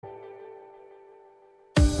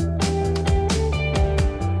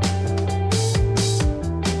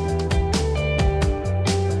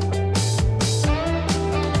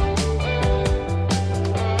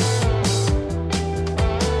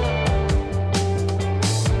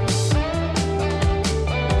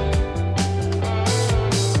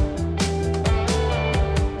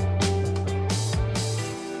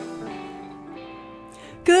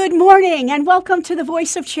morning and welcome to the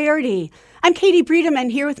Voice of Charity. I'm Katie Breedeman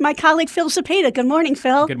here with my colleague Phil Cepeda. Good morning,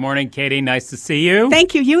 Phil. Good morning, Katie. Nice to see you.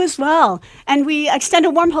 Thank you. You as well. And we extend a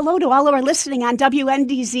warm hello to all who are listening on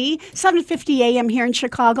WNDZ, 750 AM here in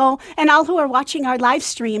Chicago, and all who are watching our live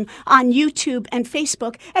stream on YouTube and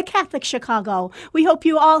Facebook at Catholic Chicago. We hope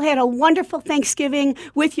you all had a wonderful Thanksgiving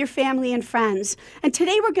with your family and friends. And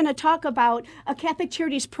today we're going to talk about a Catholic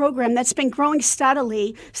Charities program that's been growing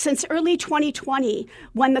steadily since early 2020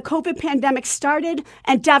 when the COVID pandemic started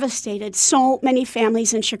and devastated so many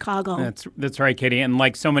families in Chicago. That's right, Katie. And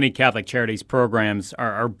like so many Catholic Charities programs,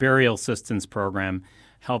 our burial assistance program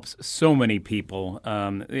helps so many people.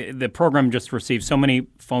 The program just received so many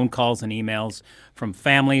phone calls and emails from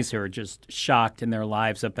families who are just shocked and their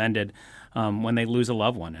lives upended when they lose a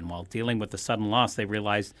loved one. And while dealing with the sudden loss, they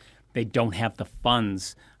realize they don't have the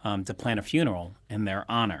funds to plan a funeral in their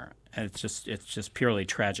honor. And it's just purely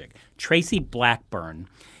tragic. Tracy Blackburn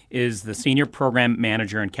is the Senior Program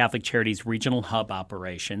Manager in Catholic Charities Regional Hub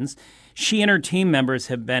Operations. She and her team members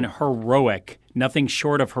have been heroic, nothing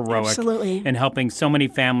short of heroic, Absolutely. in helping so many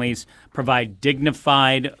families provide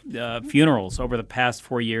dignified funerals over the past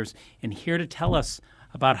 4 years. And here to tell us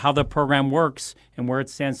about how the program works and where it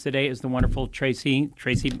stands today is the wonderful Tracy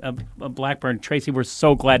Blackburn. Tracy, we're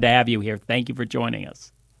so glad to have you here. Thank you for joining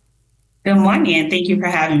us. Good morning, and thank you for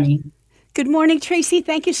having me. Good morning, Tracy.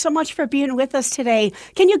 Thank you so much for being with us today.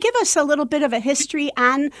 Can you give us a little bit of a history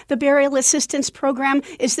on the Burial Assistance Program?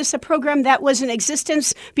 Is this a program that was in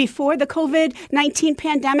existence before the COVID-19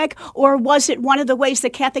 pandemic, or was it one of the ways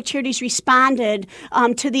that Catholic Charities responded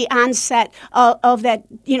to the onset of that,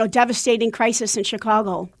 devastating crisis in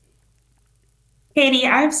Chicago? Katie,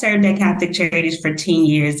 I've served at Catholic Charities for 10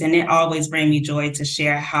 years, and it always brings me joy to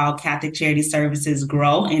share how Catholic Charity services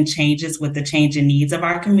grow and changes with the changing needs of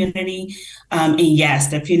our community. And yes,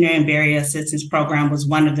 the Funeral and Burial Assistance Program was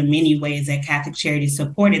one of the many ways that Catholic Charities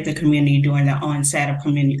supported the community during the onset of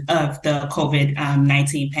the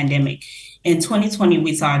COVID-19 pandemic. In 2020,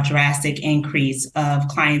 we saw a drastic increase of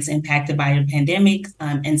clients impacted by the pandemic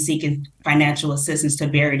and seeking financial assistance to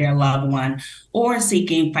bury their loved one, or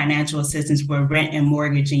seeking financial assistance for rent and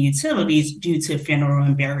mortgage and utilities due to funeral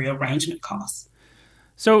and burial arrangement costs.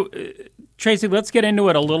 So, Tracy, let's get into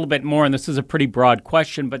it a little bit more, and this is a pretty broad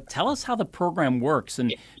question, but tell us how the program works.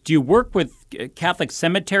 And do you work with Catholic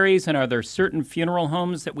cemeteries, and are there certain funeral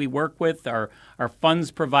homes that we work with? Are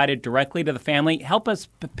funds provided directly to the family? Help us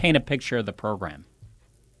paint a picture of the program.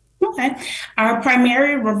 Okay. Our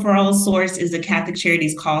primary referral source is the Catholic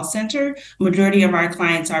Charities call center. Majority of our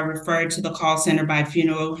clients are referred to the call center by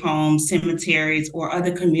funeral homes, cemeteries, or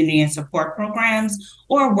other community and support programs,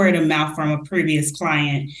 or word of mouth from a previous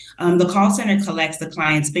client. The call center collects the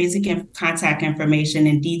client's basic contact information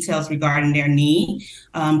and details regarding their need.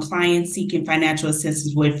 Clients seeking financial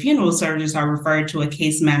assistance with funeral services are referred to a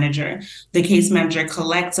case manager. The case manager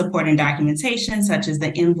collects supporting documentation such as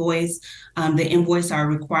the invoice. The invoice are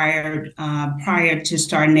required prior to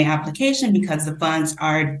starting the application because the funds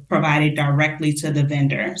are provided directly to the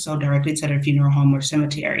vendor, so directly to the funeral home or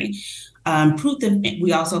cemetery.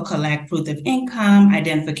 We also collect proof of income,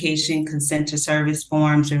 identification, consent to service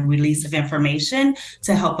forms, and release of information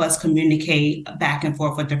to help us communicate back and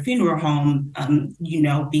forth with the funeral home,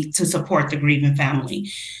 to support the grieving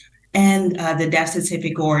family. And the death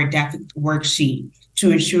certificate or death worksheet to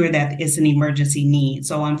ensure that it's an emergency need.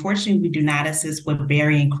 So unfortunately, we do not assist with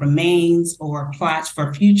burying cremains or plots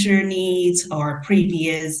for future needs or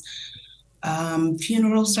previous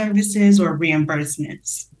funeral services or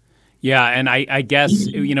reimbursements. Yeah, and I guess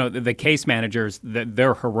the case managers,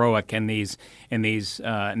 they're heroic in these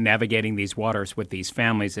navigating these waters with these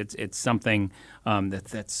families. It's something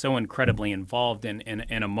that's so incredibly involved and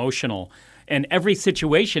emotional. And every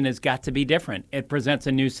situation has got to be different. It presents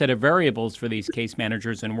a new set of variables for these case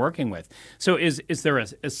managers in working with. So is there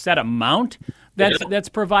a set amount that's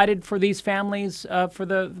provided for these families for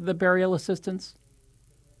the burial assistance?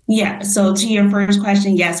 Yeah. So to your first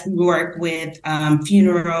question, yes, we work with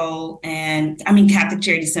funeral and Catholic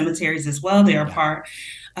Charity cemeteries as well. They're a part.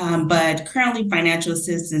 But currently, financial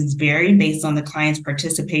assistance vary based on the client's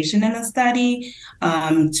participation in the study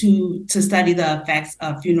to study the effects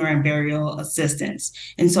of funeral and burial assistance.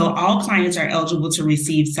 And so all clients are eligible to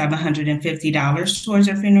receive $750 towards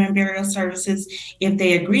their funeral and burial services if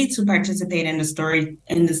they agree to participate in the study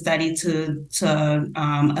to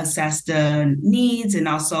assess the needs and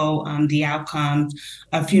also the outcomes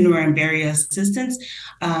of funeral and burial assistance.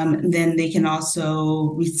 Then they can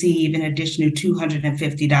also receive an additional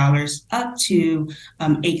 $250 up to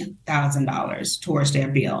 $8,000 towards their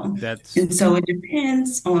bill. And so it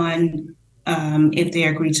depends on if they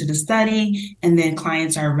agree to the study, and then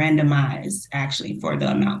clients are randomized actually for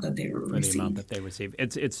the amount that they will receive. For the amount that they receive.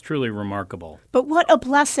 It's truly remarkable. But what a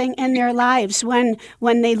blessing in their lives when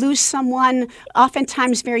they lose someone,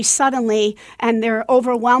 oftentimes very suddenly, and they're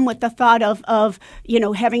overwhelmed with the thought of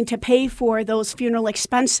having to pay for those funeral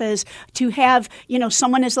expenses. To have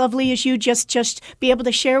someone as lovely as you just be able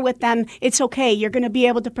to share with them, it's okay. You're going to be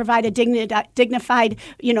able to provide a dignified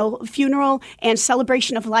funeral and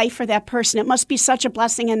celebration of life for that person. It must be such a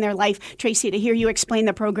blessing in their life, Tracy, to hear you explain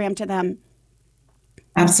the program to them.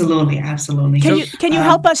 Absolutely. Can you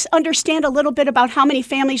help us understand a little bit about how many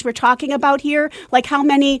families we're talking about here? Like how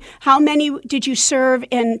many did you serve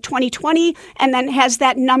in 2020, and then has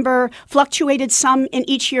that number fluctuated some in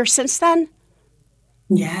each year since then?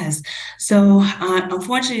 Yes. So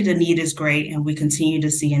unfortunately, the need is great, and we continue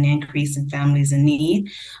to see an increase in families in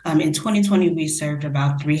need. In 2020, we served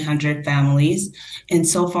about 300 families. And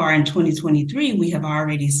so far in 2023, we have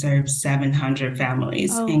already served 700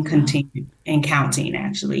 families and continue and counting,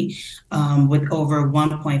 actually, with over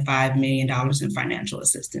 $1.5 million in financial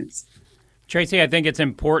assistance. Tracy, I think it's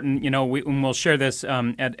important, and we'll share this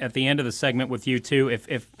at the end of the segment with you, too.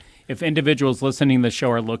 If individuals listening to the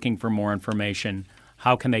show are looking for more information,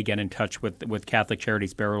 how can they get in touch with Catholic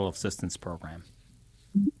Charities Burial Assistance Program?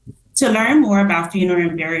 To learn more about funeral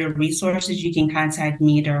and burial resources, you can contact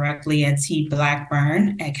me directly at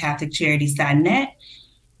tblackburn@catholiccharities.net.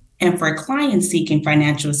 And for clients seeking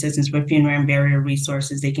financial assistance with funeral and burial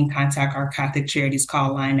resources, they can contact our Catholic Charities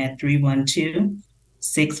call line at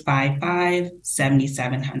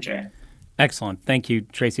 312-655-7700. Excellent. Thank you,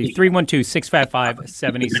 Tracy.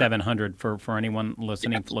 312-655-7700 for anyone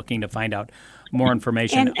listening looking to find out more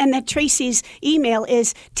information. And that Tracy's email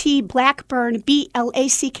is tblackburn,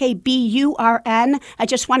 BLACKBURN. I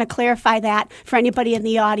just want to clarify that for anybody in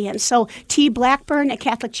the audience. So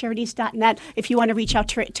tblackburn@catholiccharities.net if you want to reach out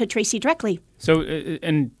to Tracy directly. So,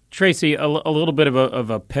 and Tracy, a little bit of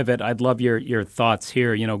a pivot. I'd love your thoughts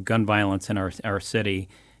here. Gun violence in our city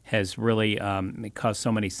has really caused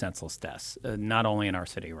so many senseless deaths, not only in our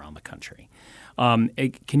city, around the country.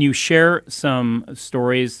 Can you share some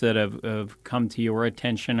stories that have come to your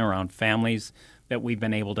attention around families that we've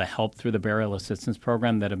been able to help through the Burial Assistance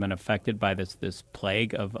Program that have been affected by this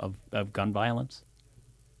plague of gun violence?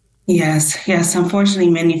 Yes. Unfortunately,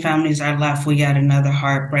 many families are left with yet another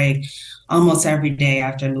heartbreak almost every day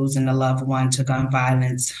after losing a loved one to gun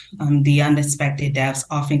violence. The unexpected deaths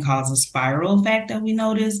often cause a spiral effect that we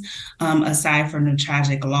notice. Aside from the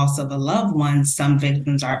tragic loss of a loved one, some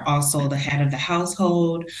victims are also the head of the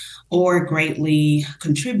household or greatly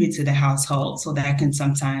contribute to the household. So that can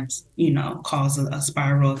sometimes, cause a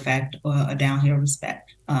spiral effect or a downhill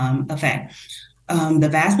effect. The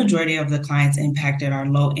vast majority of the clients impacted are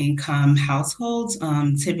low-income households,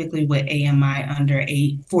 typically with AMI under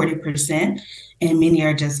 40%, and many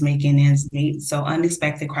are just making ends meet. So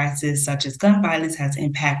unexpected crises such as gun violence has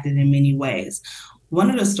impacted in many ways. One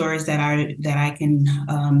of the stories that I can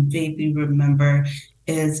vaguely remember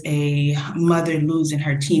is a mother losing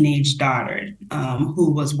her teenage daughter who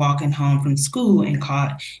was walking home from school and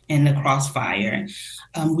caught in the crossfire.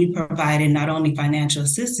 We provided not only financial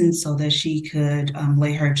assistance so that she could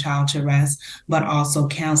lay her child to rest, but also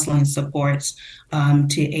counseling supports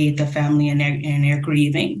to aid the family in their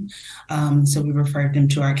grieving. So we referred them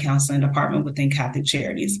to our counseling department within Catholic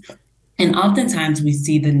Charities. And oftentimes we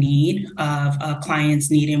see the need of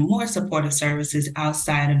clients needing more supportive services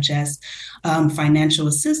outside of just financial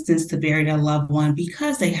assistance to bury their loved one,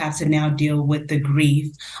 because they have to now deal with the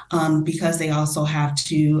grief, because they also have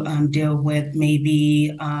to deal with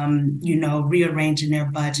maybe, rearranging their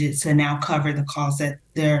budget to now cover the costs that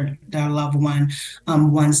their loved one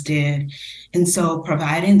once did. And so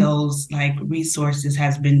providing those resources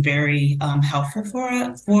has been very helpful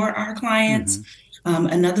for our clients. Mm-hmm.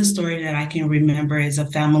 Another story that I can remember is a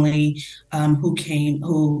family who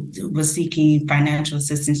was seeking financial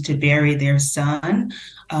assistance to bury their son.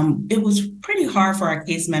 It was pretty hard for our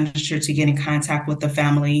case manager to get in contact with the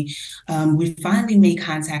family. We finally made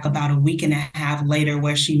contact about a week and a half later,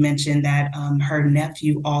 where she mentioned that her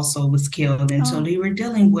nephew also was killed. And so they were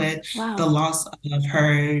dealing with the loss of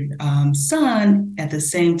her son at the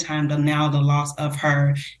same time, now the loss of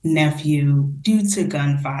her nephew due to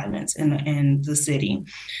gun violence in the city.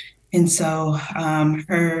 And so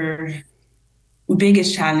her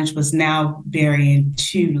biggest challenge was now burying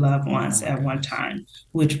two loved ones at one time,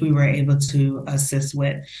 which we were able to assist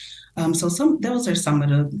with. So those are some of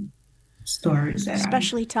the stories that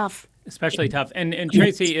especially tough. And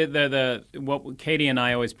Tracy, the what Katie and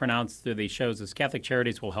I always pronounce through these shows is Catholic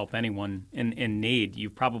Charities will help anyone in need.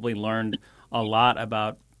 You've probably learned a lot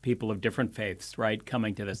about people of different faiths, right,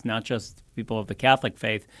 coming to this, not just people of the Catholic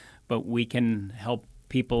faith, but we can help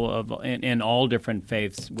people in all different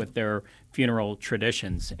faiths with their funeral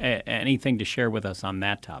traditions. Anything to share with us on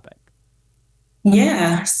that topic?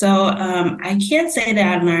 Yeah, so I can't say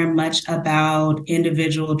that I learned much about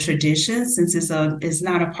individual traditions since it's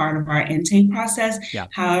not a part of our intake process. Yeah.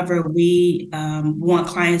 However, we want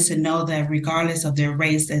clients to know that regardless of their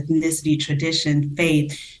race, ethnicity, tradition,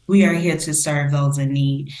 faith, we are here to serve those in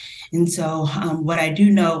need. And so what I do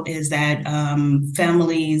know is that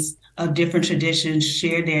families of different traditions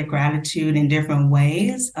share their gratitude in different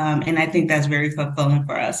ways. And I think that's very fulfilling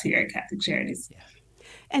for us here at Catholic Charities. Yeah.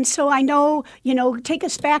 And so I know, take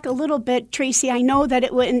us back a little bit, Tracy. I know that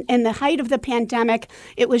it was in the height of the pandemic,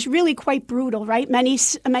 it was really quite brutal, right?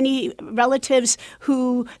 Many relatives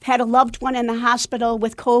who had a loved one in the hospital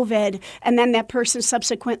with COVID, and then that person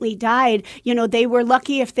subsequently died. They were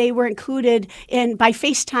lucky if they were included by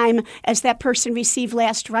FaceTime as that person received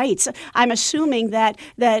last rites. I'm assuming that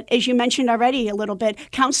as you mentioned already a little bit,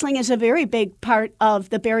 counseling is a very big part of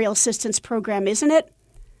the burial assistance program, isn't it?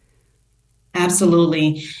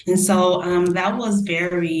 Absolutely. And so that was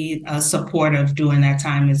very supportive during that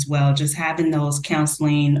time as well. Just having those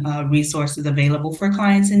counseling resources available for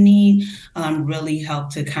clients in need really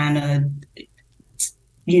helped to kind of,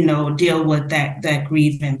 deal with that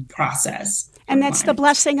grieving process. And that's the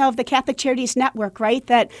blessing of the Catholic Charities Network, right?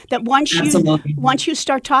 That once you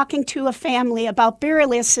start talking to a family about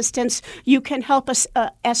burial assistance, you can help us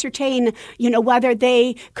ascertain, whether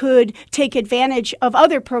they could take advantage of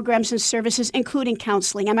other programs and services, including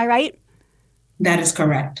counseling. Am I right? That is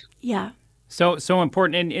correct. Yeah. So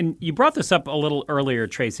important. And you brought this up a little earlier,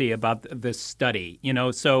 Tracy, about this study.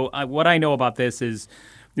 So what I know about this is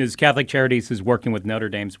Catholic Charities is working with Notre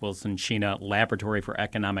Dame's Wilson Sheena Laboratory for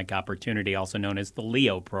Economic Opportunity, also known as the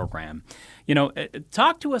LEO program.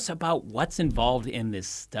 Talk to us about what's involved in this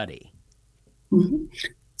study. Mm-hmm.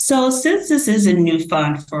 So since this is a new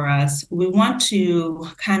fund for us, we want to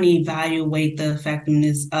kind of evaluate the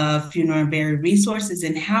effectiveness of funeral and burial resources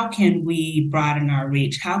and how can we broaden our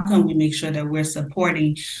reach? How can we make sure that we're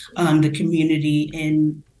supporting the community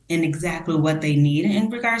in exactly what they need in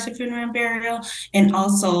regards to funeral and burial, and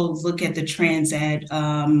also look at the trends at,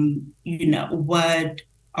 what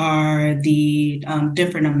are the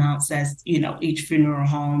different amounts that, each funeral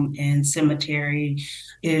home and cemetery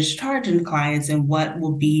is charging clients and what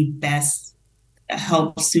will be best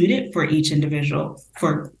help suited for each individual,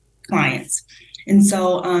 for clients. And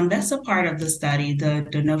so that's a part of the study.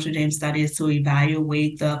 The Notre Dame study is to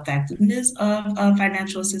evaluate the effectiveness of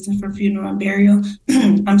financial assistance for funeral and burial.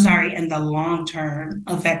 And the long-term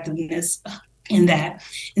effectiveness in that.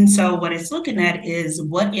 And so what it's looking at is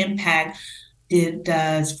what impact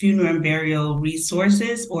does funeral and burial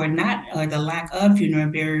resources or the lack of funeral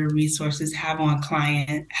and burial resources have on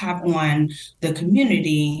the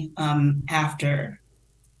community after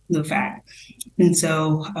the fact. And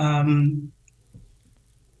so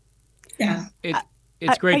yeah.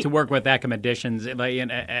 It's great to work with academicians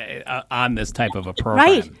on this type of a program.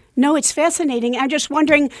 Right. No, it's fascinating. I'm just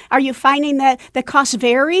wondering, are you finding that the costs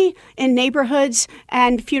vary in neighborhoods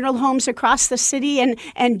and funeral homes across the city?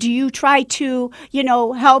 And do you try to,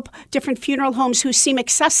 help different funeral homes who seem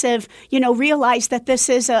excessive, realize that this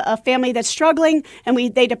is a family that's struggling and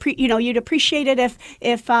you'd appreciate it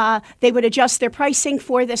if they would adjust their pricing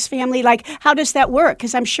for this family? Like, how does that work?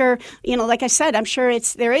 Because I'm sure, like I said, I'm sure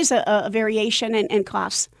there is a variation in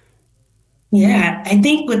costs. Yeah, I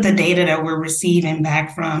think with the data that we're receiving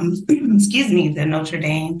back from, the Notre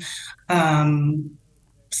Dame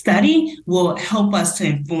study will help us to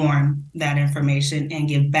inform that information and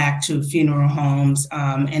give back to funeral homes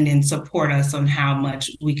and then support us on how much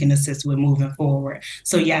we can assist with moving forward.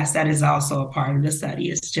 So yes, that is also a part of the study.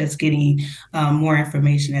 It's just getting more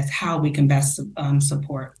information as how we can best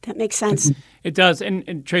support. That makes sense. It does.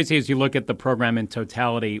 And Tracy, as you look at the program in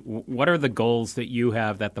totality, what are the goals that you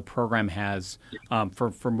have that the program has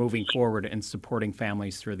for moving forward and supporting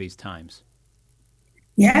families through these times?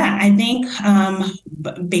 Yeah, I think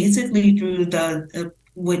basically through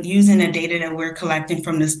with using the data that we're collecting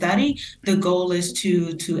from the study, the goal is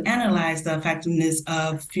to analyze the effectiveness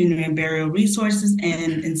of funeral and burial resources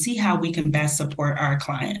and see how we can best support our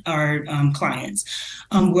clients.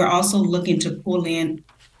 We're also looking to pull in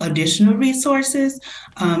additional resources,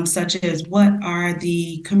 such as what are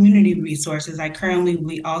the community resources.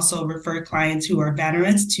 We also refer clients who are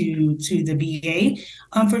veterans to the VA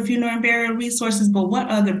for funeral and burial resources, but what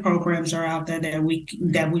other programs are out there that we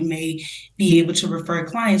may be able to refer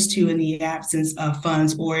clients to in the absence of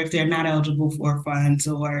funds, or if they're not eligible for funds,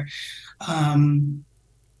 or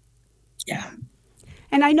yeah.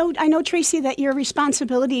 And I know, Tracy, that your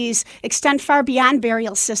responsibilities extend far beyond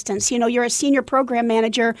burial assistance. You're a senior program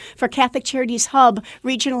manager for Catholic Charities Hub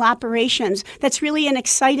Regional Operations. That's really an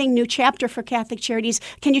exciting new chapter for Catholic Charities.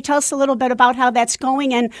 Can you tell us a little bit about how that's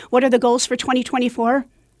going and what are the goals for 2024?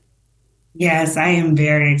 Yes, I am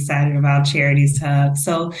very excited about Charities Hub.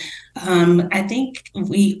 So I think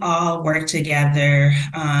we all work together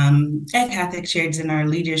at Catholic Charities, and our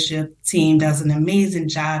leadership team does an amazing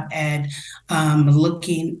job at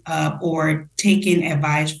looking up or taking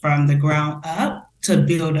advice from the ground up to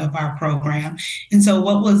build up our program. And so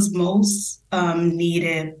what was most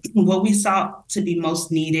needed, what we saw to be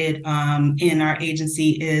most needed in our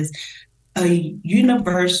agency is a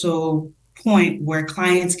universal point where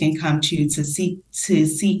clients can come to seek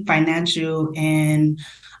financial and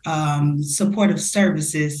supportive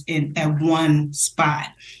services at one spot.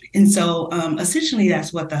 And so essentially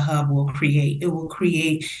that's what the hub will create. It will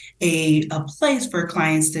create a place for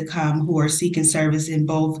clients to come who are seeking service in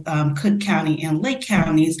both Cook County and Lake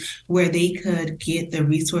counties, where they could get the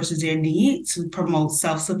resources they need to promote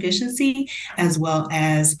self-sufficiency as well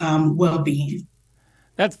as well-being.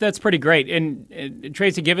 That's pretty great. And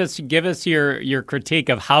Tracy, give us your critique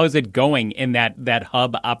of how is it going in that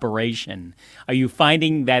hub operation. Are you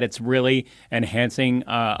finding that it's really enhancing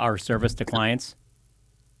our service to clients?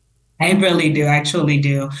 I really do. I truly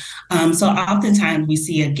do. So oftentimes we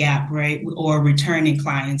see a gap, right, or returning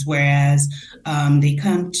clients, whereas they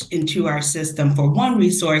come into our system for one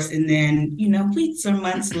resource, and then, weeks or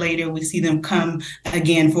months later, we see them come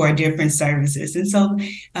again for different services. And so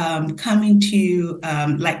coming to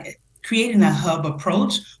creating a hub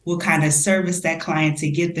approach will kind of service that client to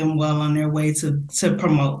get them well on their way to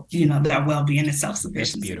promote, their well-being and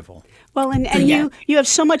self-sufficiency. That's beautiful. Well, and you have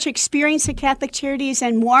so much experience at Catholic Charities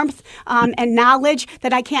and warmth and knowledge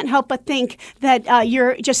that I can't help but think that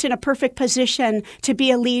you're just in a perfect position to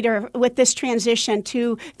be a leader with this transition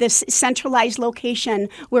to this centralized location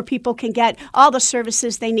where people can get all the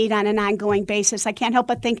services they need on an ongoing basis. I can't help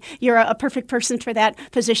but think you're a perfect person for that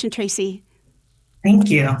position, Tracy. Thank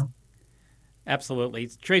you. Absolutely.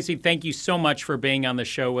 Tracy, thank you so much for being on the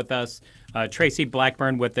show with us. Tracy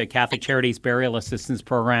Blackburn with the Catholic Charities Burial Assistance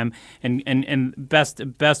Program, and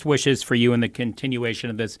best wishes for you in the continuation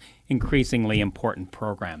of this increasingly important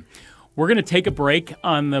program. We're going to take a break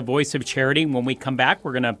on the Voice of Charity. When we come back,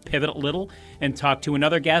 we're going to pivot a little and talk to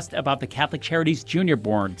another guest about the Catholic Charities Junior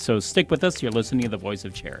Board. So stick with us. You're listening to the Voice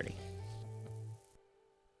of Charity.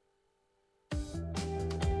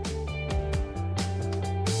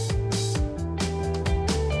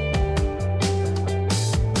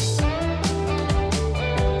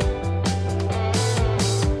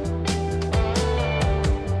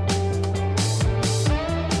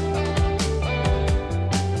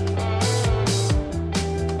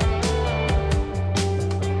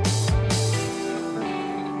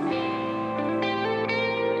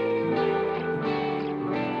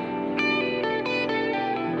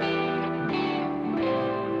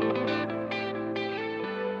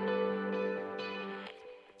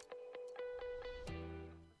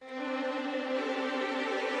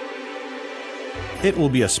 It will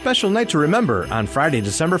be a special night to remember on Friday,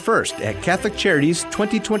 December 1st at Catholic Charities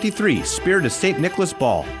 2023 Spirit of St. Nicholas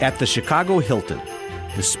Ball at the Chicago Hilton.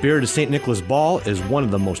 The Spirit of St. Nicholas Ball is one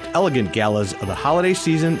of the most elegant galas of the holiday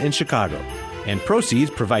season in Chicago, and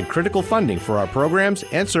proceeds provide critical funding for our programs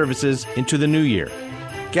and services into the new year.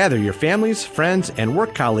 Gather your families, friends, and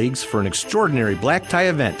work colleagues for an extraordinary black tie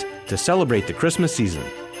event to celebrate the Christmas season.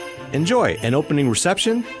 Enjoy an opening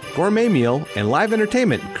reception, gourmet meal, and live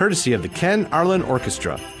entertainment courtesy of the Ken Arlen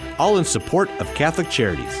Orchestra, all in support of Catholic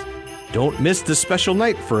Charities. Don't miss this special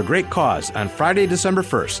night for a great cause on Friday, December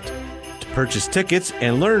 1st. To purchase tickets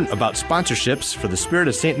and learn about sponsorships for the Spirit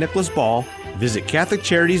of St. Nicholas Ball, visit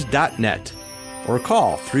CatholicCharities.net or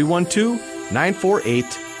call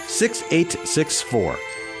 312-948-6864.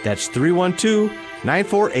 That's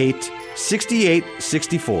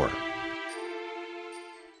 312-948-6864.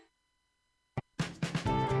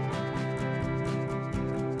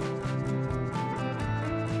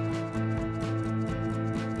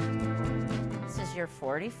 Year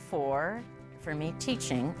 44 for me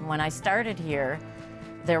teaching. When I started here,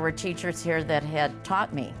 there were teachers here that had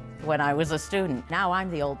taught me when I was a student. Now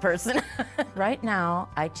I'm the old person. Right now,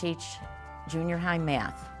 I teach junior high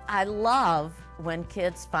math. I love when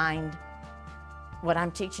kids find what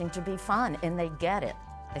I'm teaching to be fun and they get it.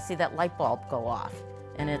 I see that light bulb go off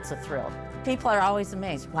and it's a thrill. People are always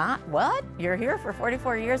amazed. What? You're here for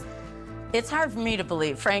 44 years? It's hard for me to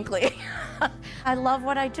believe, frankly. I love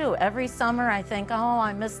what I do. Every summer I think, oh,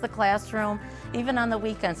 I miss the classroom. Even on the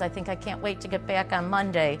weekends, I think I can't wait to get back on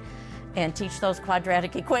Monday and teach those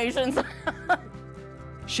quadratic equations.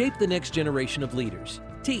 Shape the next generation of leaders.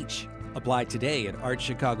 Teach. Apply today at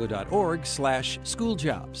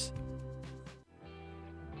archchicago.org/schooljobs.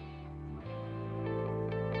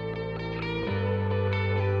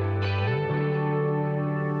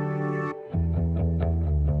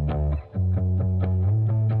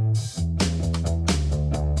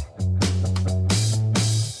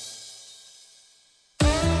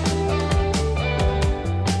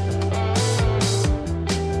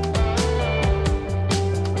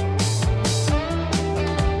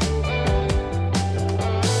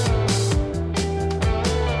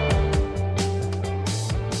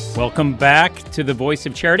 Welcome back to The Voice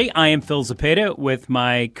of Charity. I am Phil Zepeda with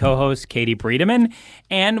my co-host Katie Breedeman,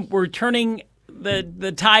 and we're turning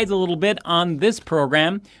the tides a little bit on this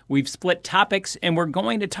program. We've split topics, and we're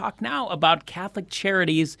going to talk now about Catholic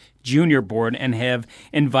Charities Junior Board and have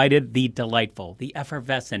invited the delightful, the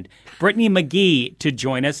effervescent Brittany McGee to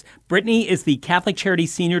join us. Brittany is the Catholic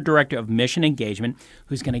Charities Senior Director of Mission Engagement,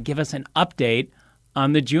 who's going to give us an update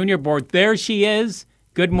on the Junior Board. There she is.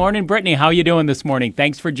 Good morning, Brittany. How are you doing this morning?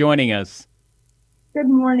 Thanks for joining us. Good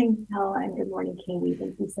morning, Phil, and good morning, Katie.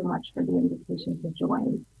 Thank you so much for the invitation to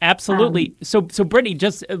join. Absolutely. So Brittany,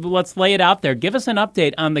 just let's lay it out there. Give us an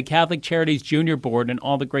update on the Catholic Charities Junior Board and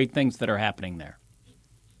all the great things that are happening there.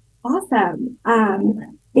 Awesome.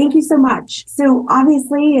 Thank you so much. So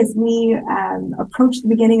obviously, as we approach the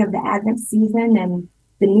beginning of the Advent season and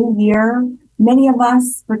the new year, many of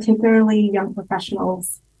us, particularly young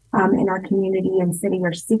professionals, in our community and city,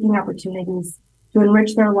 are seeking opportunities to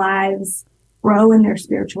enrich their lives, grow in their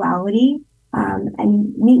spirituality,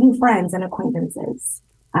 and meet new friends and acquaintances.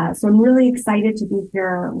 So I'm really excited to be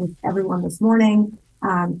here with everyone this morning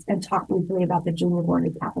and talk briefly about the Junior Board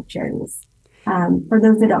at Catholic Charities. For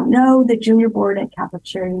those that don't know, the Junior Board at Catholic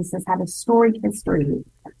Charities has had a storied history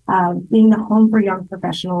of being the home for young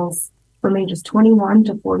professionals from ages 21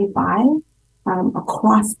 to 45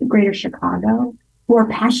 across the greater Chicago, who are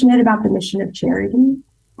passionate about the mission of charity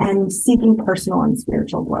and seeking personal and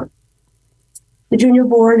spiritual growth. The Junior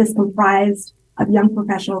Board is comprised of young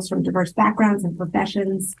professionals from diverse backgrounds and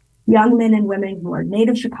professions, young men and women who are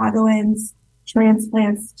native Chicagoans,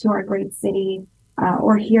 transplants to our great city,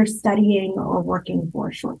 or here studying or working for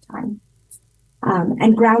a short time.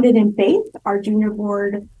 And grounded in faith, our Junior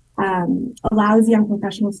Board allows young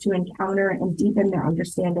professionals to encounter and deepen their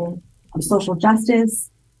understanding of social justice,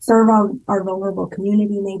 serve our vulnerable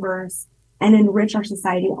community neighbors, and enrich our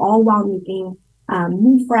society, all while making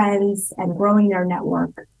new friends and growing their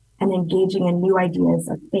network and engaging in new ideas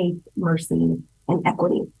of faith, mercy, and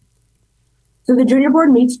equity. So the Junior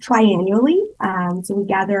Board meets triannually. So we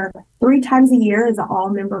gather 3 times a year as an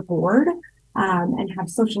all-member board and have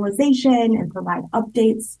socialization and provide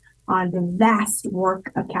updates on the vast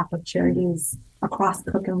work of Catholic Charities across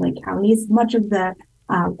Cook and Lake counties, much of the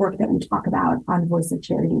work that we talk about on Voice of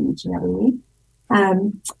Charity each and every week.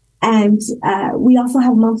 And we also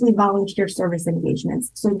have monthly volunteer service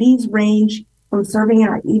engagements. So these range from serving in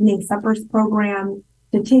our evening suppers program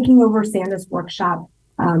to taking over Santa's workshop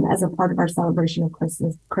as a part of our celebration of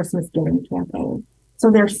Christmas giving campaign.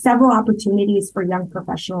 So there are several opportunities for young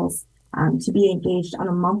professionals to be engaged on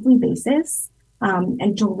a monthly basis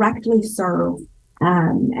and directly serve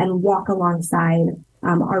and walk alongside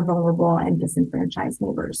our vulnerable and disenfranchised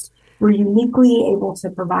neighbors. We're uniquely able to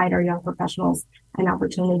provide our young professionals an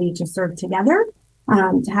opportunity to serve together,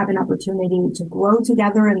 to have an opportunity to grow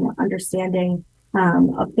together in the understanding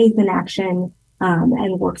of faith in action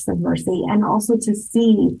and works of mercy, and also to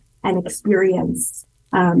see and experience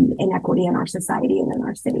inequity in our society and in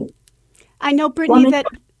our city. I know, Brittany,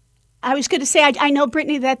 I was going to say, I know,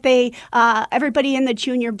 Brittany, that everybody in the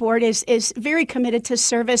Junior Board is very committed to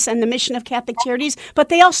service and the mission of Catholic Charities, but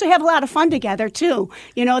they also have a lot of fun together too.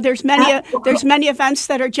 You know, there's many events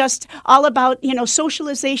that are just all about,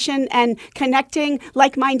 socialization and connecting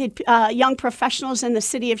like-minded young professionals in the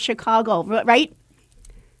city of Chicago, right?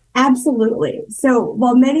 Absolutely. So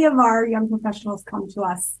while many of our young professionals come to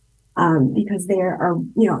us because they are,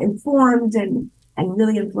 informed and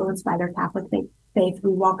really influenced by their Catholic faith,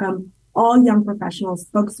 we welcome all young professionals,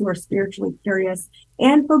 folks who are spiritually curious,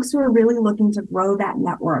 and folks who are really looking to grow that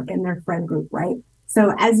network and their friend group, right?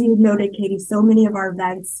 So as you noted, Katie, so many of our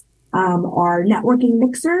events are networking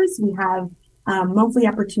mixers. We have monthly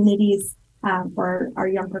opportunities for our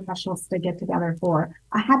young professionals to get together for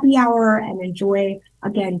a happy hour and enjoy,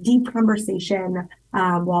 again, deep conversation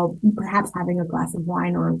while perhaps having a glass of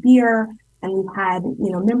wine or a beer. And we've had,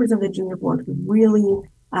 members of the Junior Board who really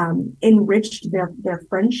enriched their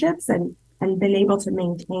friendships and been able to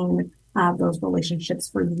maintain those relationships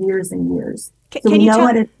for years and years. So Can we you know tell-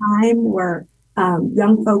 at a time where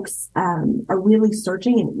young folks are really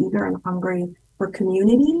searching and eager and hungry for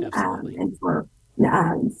community and for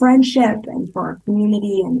friendship and for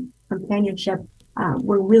community and companionship.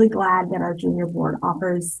 We're really glad that our junior board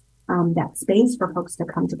offers that space for folks to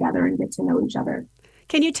come together and get to know each other.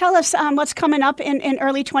 Can you tell us what's coming up in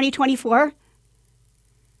early 2024?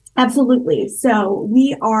 Absolutely. So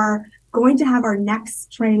we are going to have our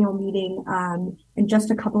next triennial meeting in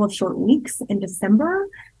just a couple of short weeks in December.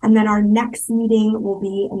 And then our next meeting will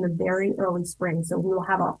be in the very early spring. So we will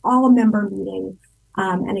have our all-member meeting.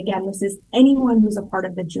 And again, this is anyone who's a part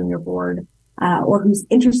of the junior board or who's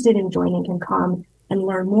interested in joining can come and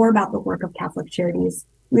learn more about the work of Catholic Charities.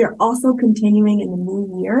 We are also continuing in the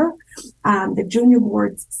new year the junior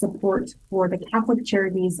board's support for the Catholic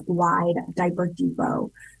Charities wide diaper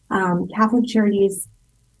depot. Catholic Charities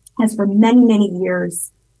has for many, many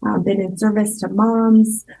years been in service to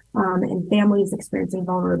moms and families experiencing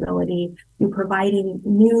vulnerability through providing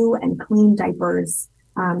new and clean diapers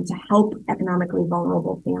to help economically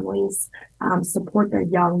vulnerable families support their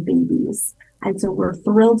young babies. And so we're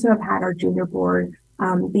thrilled to have had our junior board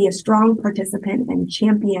be a strong participant and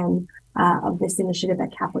champion of this initiative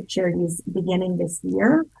at Catholic Charities beginning this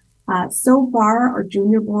year. So far, our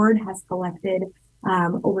junior board has collected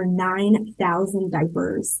over 9,000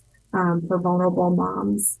 diapers for vulnerable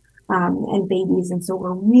moms and babies. And so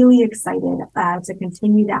we're really excited to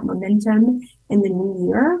continue that momentum in the new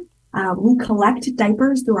year. We collect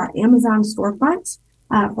diapers through our Amazon storefront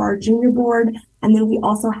for our junior board. And then we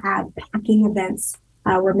also have packing events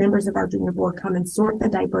where members of our junior board come and sort the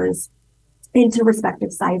diapers into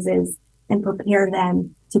respective sizes and prepare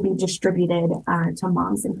them to be distributed to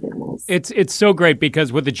moms and families. It's so great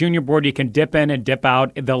because with the junior board, you can dip in and dip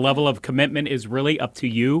out. The level of commitment is really up to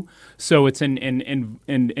you. So it's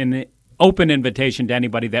an open invitation to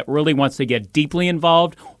anybody that really wants to get deeply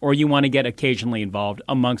involved or you want to get occasionally involved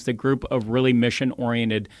amongst a group of really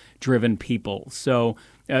mission-oriented, driven people. So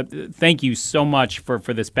thank you so much for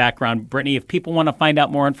this background. Brittany, if people want to find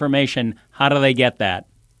out more information, how do they get that?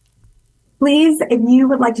 Please, if you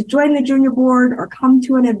would like to join the junior board or come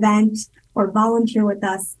to an event or volunteer with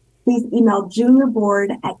us, please email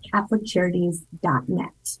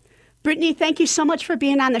juniorboard@catholiccharities.net. Brittany, thank you so much for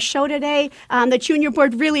being on the show today. The Junior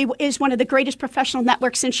Board really is one of the greatest professional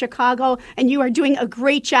networks in Chicago, and you are doing a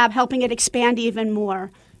great job helping it expand even more.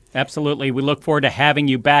 Absolutely. We look forward to having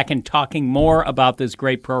you back and talking more about this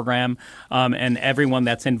great program and everyone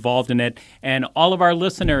that's involved in it. And all of our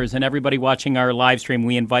listeners and everybody watching our live stream,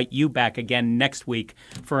 we invite you back again next week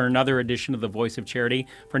for another edition of The Voice of Charity.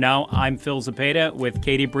 For now, I'm Phil Zepeda with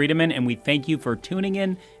Katie Breedeman, and we thank you for tuning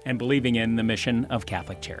in and believing in the mission of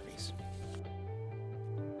Catholic Charities.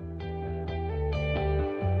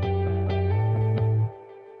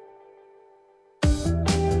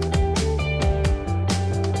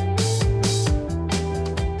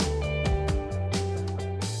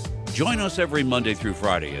 Join us every Monday through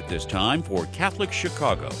Friday at this time for Catholic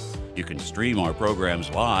Chicago. You can stream our programs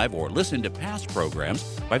live or listen to past programs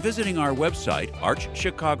by visiting our website,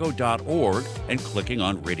 archchicago.org, and clicking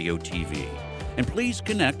on Radio TV. And please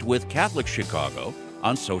connect with Catholic Chicago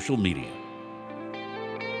on social media.